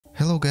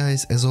Hello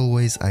guys, as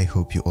always I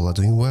hope you all are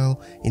doing well.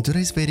 In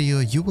today's video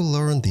you will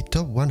learn the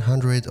top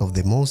 100 of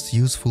the most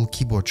useful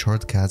keyboard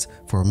shortcuts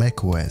for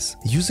macOS.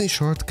 Using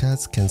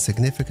shortcuts can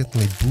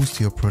significantly boost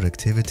your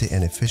productivity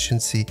and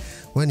efficiency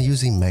when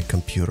using Mac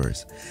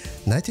computers.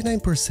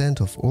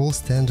 99% of all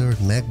standard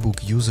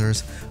MacBook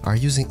users are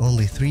using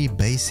only 3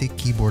 basic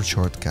keyboard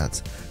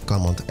shortcuts: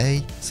 Command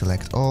A,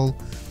 select all,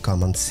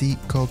 Command C,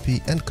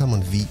 copy, and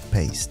Command V,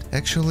 paste.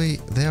 Actually,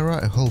 there are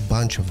a whole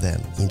bunch of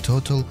them, in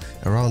total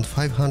around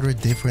 500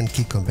 different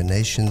key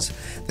combinations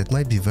that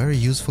might be very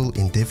useful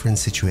in different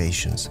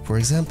situations. For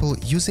example,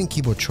 using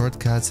keyboard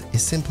shortcuts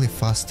is simply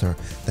faster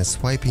than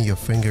swiping your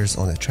fingers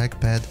on a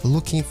trackpad,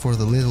 looking for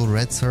the little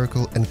red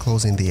circle and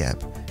closing the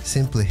app.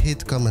 Simply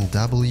hit Command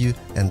W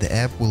and the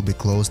app will be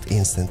closed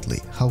instantly.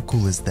 How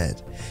cool is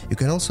that? You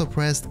can also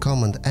press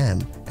Command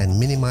M and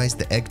minimize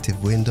the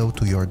active window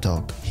to your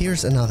dock.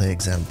 Here's another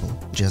example.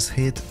 Just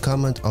hit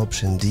Command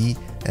Option D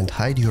and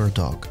hide your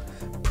dock.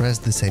 Press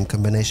the same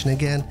combination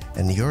again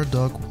and your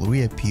dock will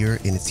reappear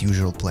in its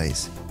usual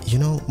place. You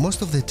know,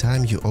 most of the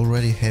time you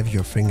already have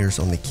your fingers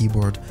on the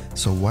keyboard,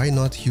 so why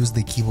not use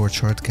the keyboard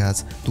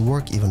shortcuts to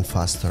work even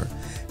faster?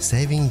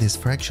 Saving this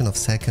fraction of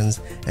seconds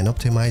and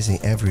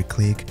optimizing every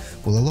click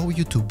will allow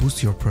you to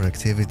boost your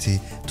productivity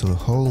to a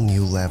whole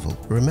new level.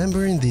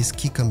 Remembering these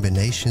key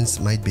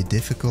combinations might be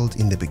difficult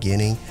in the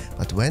beginning,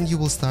 but when you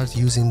will start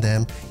using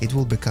them, it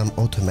will become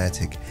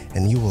automatic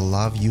and you will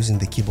love using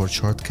the keyboard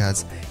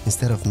shortcuts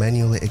instead of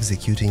manually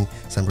executing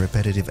some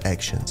repetitive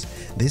actions.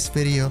 This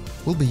video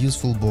will be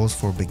useful both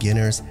for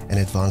beginners and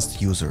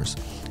advanced users.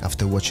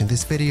 After watching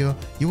this video,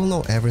 you will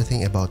know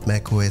everything about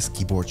macOS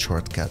keyboard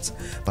shortcuts.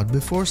 But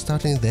before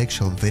starting the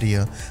actual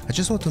video, I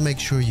just want to make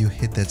sure you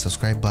hit that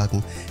subscribe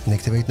button and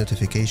activate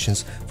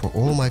notifications for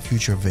all my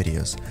future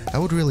videos. I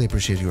would really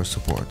appreciate your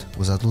support.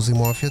 Without losing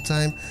more of your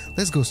time,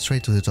 let's go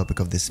straight to the topic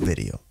of this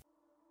video.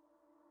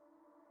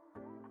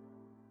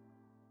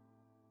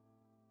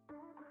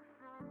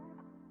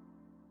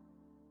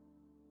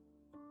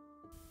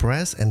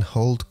 Press and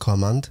hold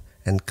Command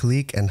and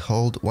click and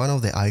hold one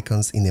of the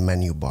icons in the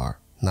menu bar.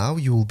 Now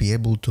you will be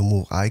able to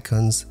move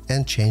icons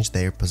and change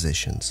their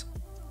positions.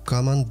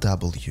 Command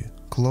W,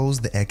 close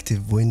the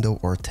active window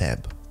or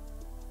tab.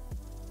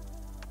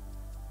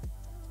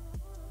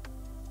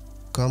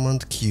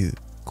 Command Q,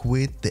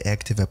 quit the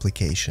active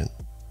application.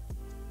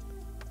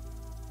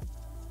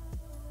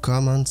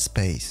 Command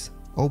Space,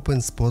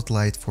 open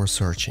Spotlight for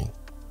searching.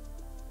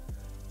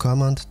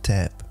 Command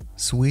Tab,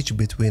 switch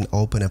between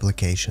open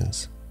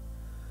applications.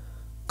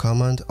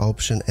 Command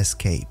Option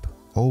Escape,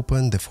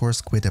 open the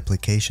Force Quit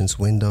Applications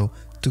window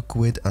to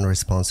quit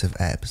unresponsive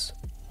apps.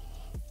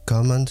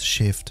 Command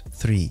Shift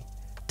 3,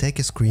 take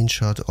a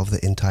screenshot of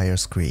the entire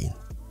screen.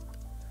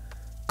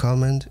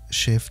 Command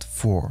Shift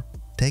 4,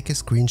 take a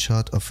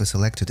screenshot of a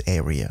selected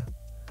area.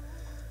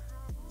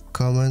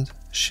 Command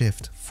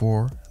Shift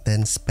 4,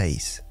 then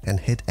space and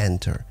hit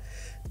Enter,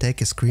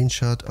 take a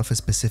screenshot of a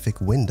specific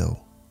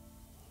window.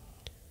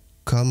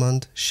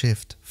 Command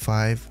Shift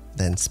 5,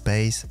 then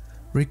space,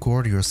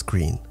 record your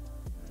screen.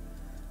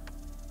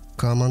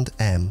 Command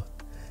M,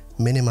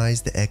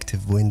 minimize the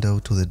active window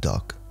to the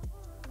dock.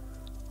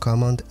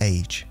 Command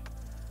H,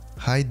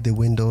 hide the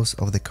windows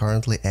of the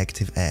currently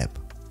active app.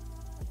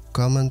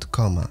 Command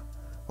Comma,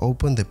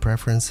 open the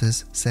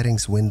Preferences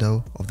settings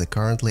window of the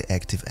currently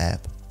active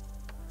app.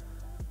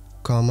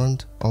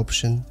 Command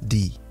Option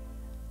D,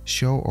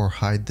 show or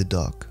hide the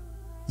dock.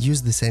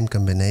 Use the same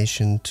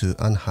combination to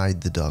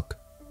unhide the dock.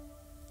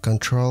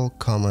 Control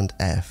Command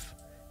F,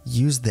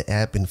 use the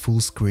app in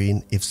full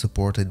screen if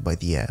supported by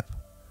the app.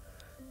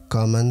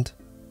 Command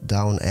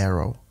down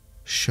arrow,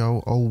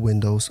 show all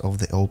windows of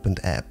the opened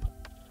app.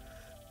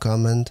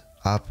 Command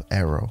up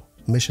arrow,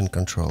 mission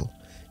control,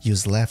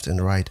 use left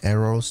and right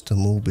arrows to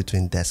move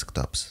between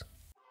desktops.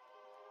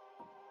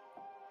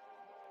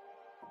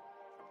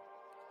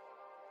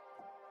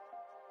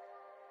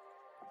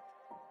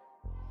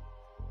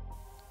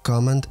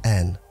 Command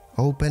N,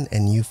 open a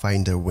new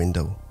Finder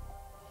window.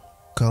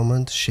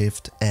 Command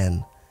Shift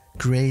N,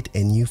 create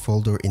a new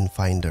folder in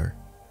Finder.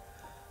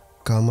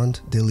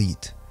 Command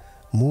Delete,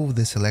 move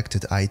the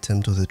selected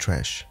item to the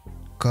trash.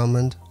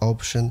 Command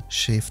Option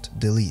Shift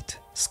Delete,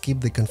 skip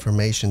the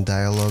confirmation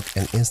dialog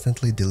and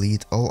instantly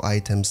delete all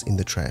items in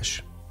the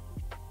trash.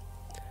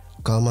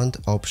 Command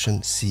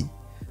Option C,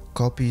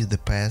 copy the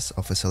path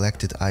of a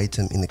selected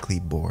item in the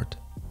clipboard.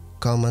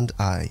 Command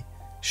I,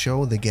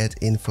 show the Get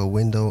Info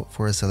window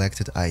for a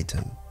selected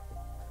item.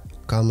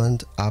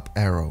 Command Up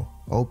arrow,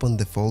 open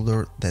the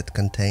folder that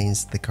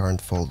contains the current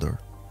folder.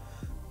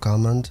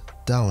 Command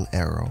Down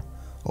arrow,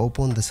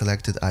 open the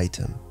selected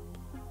item.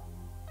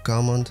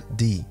 Command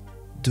D,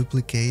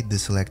 duplicate the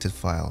selected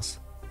files.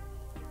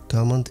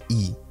 Command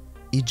E,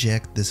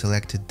 eject the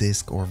selected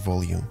disk or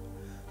volume.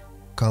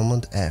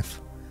 Command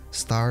F,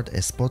 start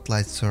a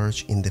spotlight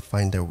search in the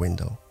Finder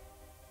window.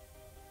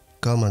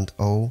 Command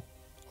O,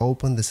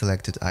 open the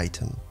selected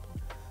item.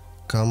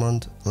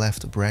 Command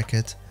left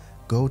bracket,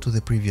 go to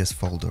the previous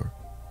folder.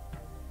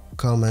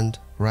 Command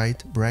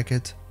right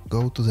bracket,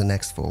 go to the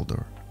next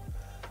folder.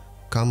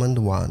 Command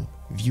 1.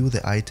 View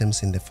the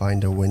items in the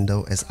Finder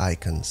window as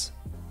icons.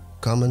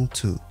 Command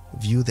 2.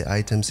 View the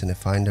items in the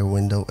Finder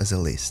window as a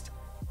list.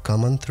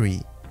 Command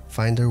 3.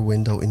 Finder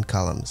window in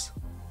columns.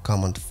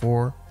 Command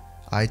 4.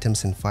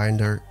 Items in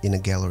Finder in a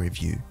gallery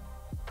view.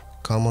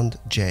 Command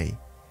J.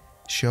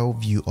 Show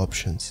view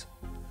options.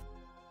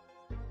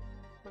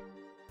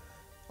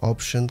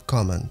 Option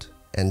Command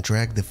and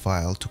drag the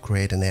file to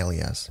create an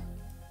alias.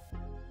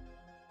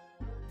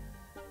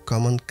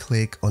 Command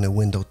click on a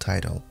window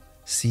title.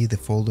 See the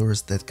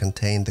folders that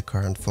contain the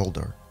current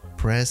folder.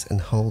 Press and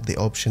hold the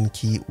Option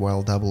key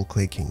while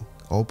double-clicking.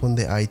 Open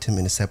the item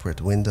in a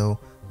separate window,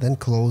 then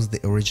close the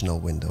original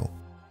window.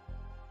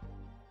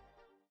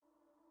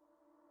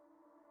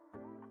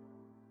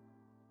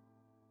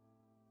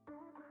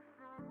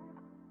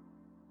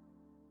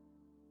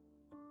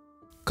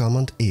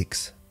 Command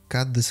X.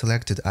 Cut the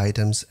selected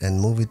items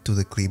and move it to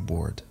the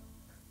clipboard.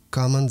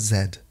 Command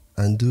Z.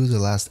 Undo the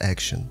last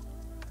action.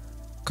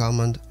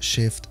 Command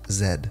Shift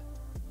Z.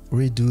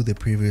 Redo the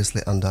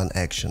previously undone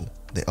action,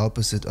 the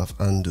opposite of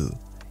undo.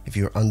 If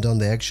you're undone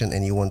the action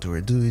and you want to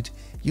redo it,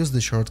 use the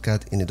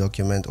shortcut in a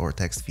document or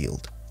text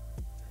field.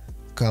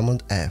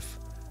 Command F.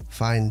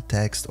 Find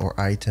text or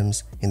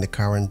items in the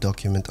current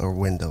document or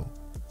window.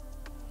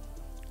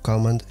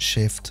 Command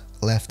Shift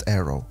left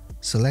arrow.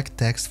 Select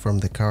text from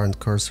the current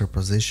cursor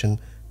position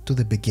to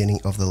the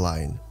beginning of the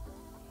line.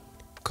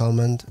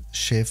 Command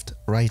Shift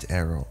right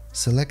arrow.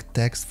 Select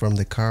text from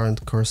the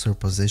current cursor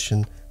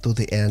position to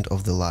the end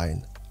of the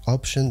line.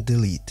 Option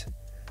Delete.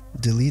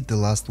 Delete the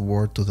last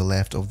word to the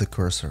left of the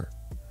cursor.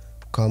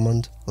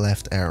 Command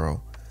left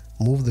arrow.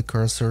 Move the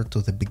cursor to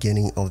the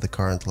beginning of the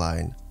current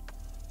line.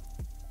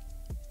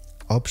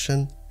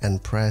 Option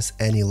and press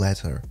any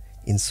letter.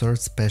 Insert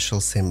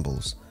special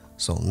symbols,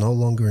 so no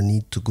longer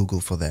need to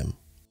Google for them.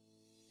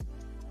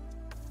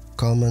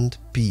 Command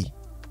P.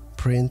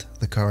 Print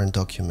the current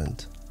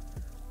document.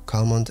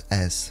 Command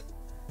S.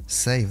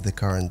 Save the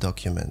current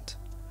document.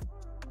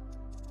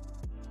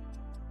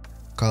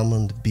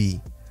 Command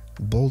B.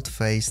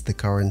 Boldface the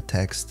current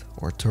text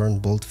or turn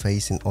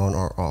boldfacing on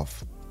or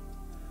off.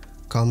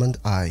 Command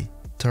I.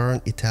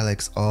 Turn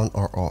italics on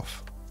or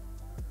off.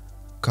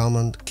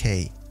 Command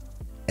K.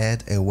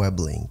 Add a web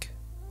link.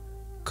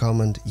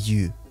 Command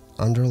U.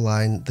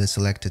 Underline the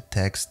selected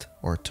text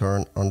or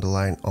turn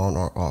underline on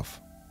or off.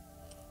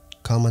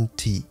 Command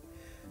T.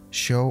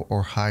 Show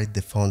or hide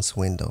the fonts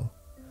window.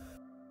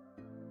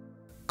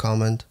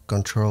 Command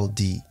Control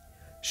D.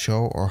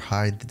 Show or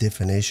hide the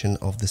definition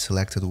of the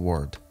selected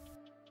word.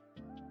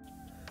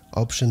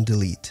 Option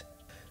Delete.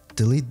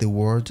 Delete the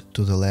word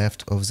to the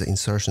left of the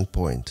insertion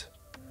point.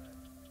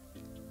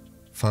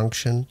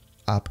 Function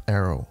Up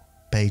arrow.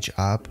 Page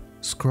up.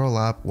 Scroll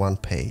up one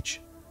page.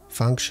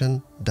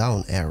 Function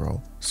Down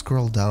arrow.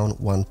 Scroll down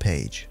one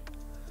page.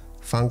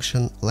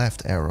 Function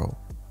Left arrow.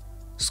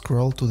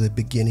 Scroll to the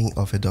beginning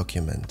of a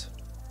document.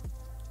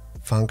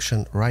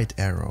 Function Right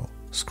arrow.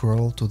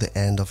 Scroll to the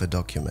end of a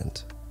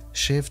document.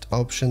 Shift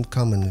Option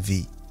Command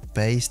V.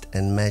 Paste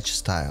and match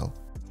style.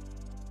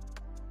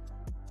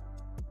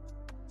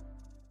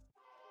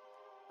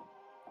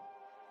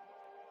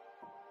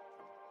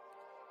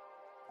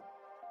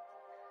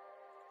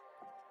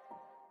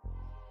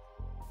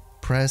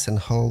 Press and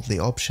hold the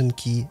Option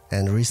key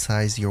and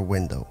resize your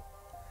window.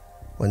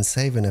 When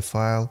saving a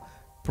file,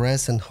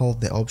 press and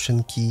hold the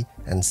Option key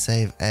and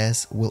Save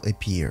As will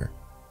appear.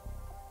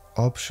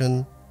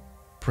 Option.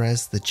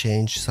 Press the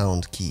Change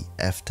Sound key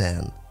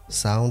F10.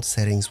 Sound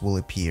settings will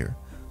appear.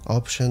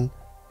 Option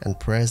and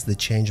press the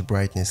Change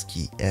Brightness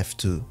key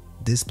F2.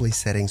 Display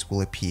settings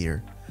will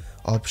appear.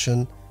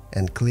 Option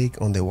and click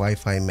on the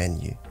Wi-Fi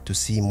menu to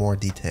see more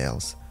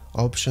details.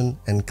 Option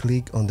and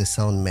click on the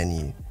Sound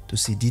menu to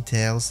see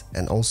details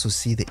and also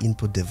see the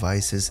input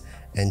devices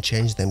and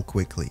change them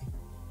quickly.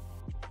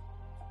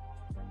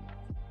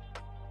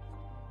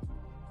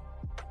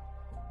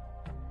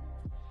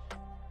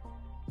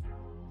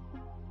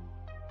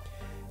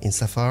 In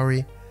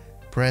Safari,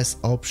 press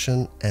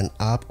Option and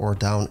up or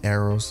down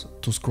arrows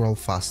to scroll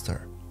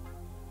faster.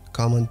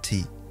 Command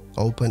T.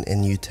 Open a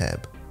new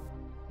tab.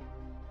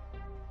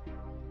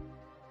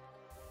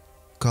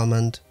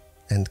 Command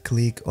and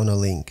click on a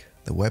link.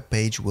 The web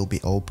page will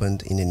be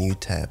opened in a new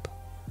tab.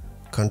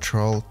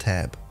 Control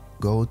Tab.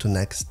 Go to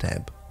Next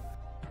tab.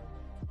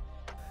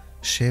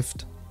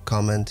 Shift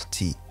Command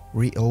T.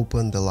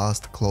 Reopen the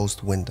last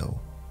closed window.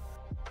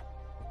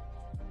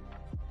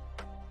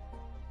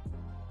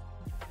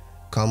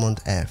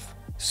 Command F.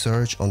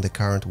 Search on the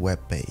current web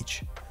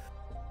page.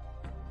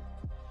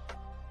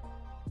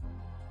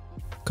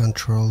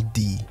 Control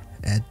D.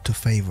 Add to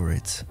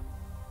favorites.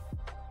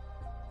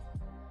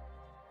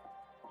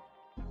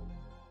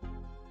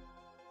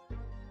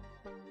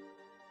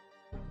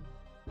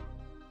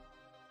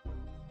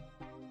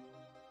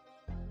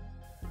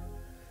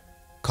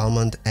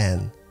 Command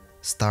N.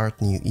 Start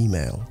new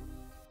email.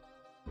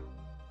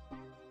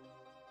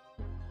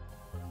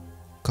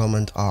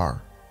 Command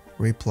R.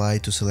 Reply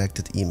to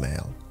selected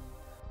email.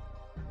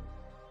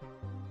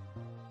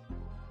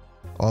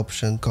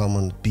 Option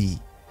Command B.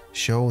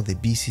 show the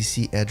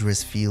BCC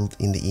address field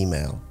in the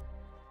email.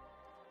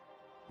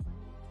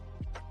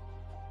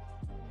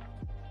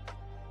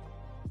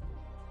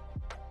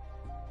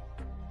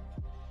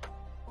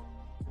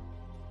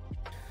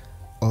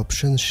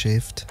 Option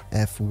Shift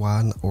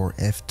F1 or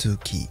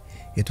F2 key.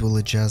 It will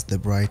adjust the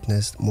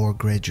brightness more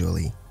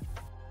gradually.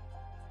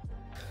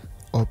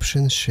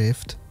 Option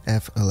Shift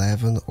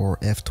F11 or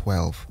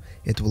F12.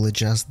 It will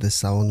adjust the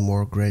sound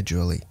more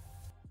gradually.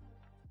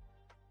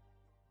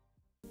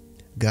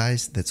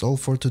 Guys, that's all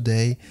for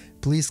today.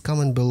 Please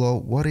comment below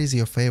what is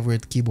your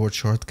favorite keyboard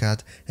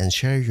shortcut and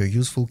share your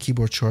useful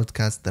keyboard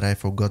shortcuts that I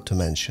forgot to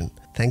mention.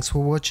 Thanks for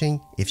watching.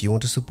 If you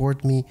want to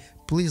support me,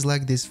 please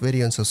like this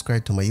video and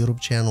subscribe to my YouTube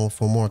channel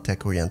for more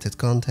tech-oriented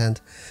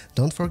content.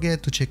 Don't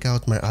forget to check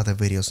out my other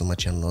videos on my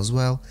channel as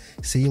well.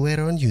 See you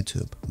later on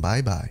YouTube.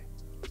 Bye bye.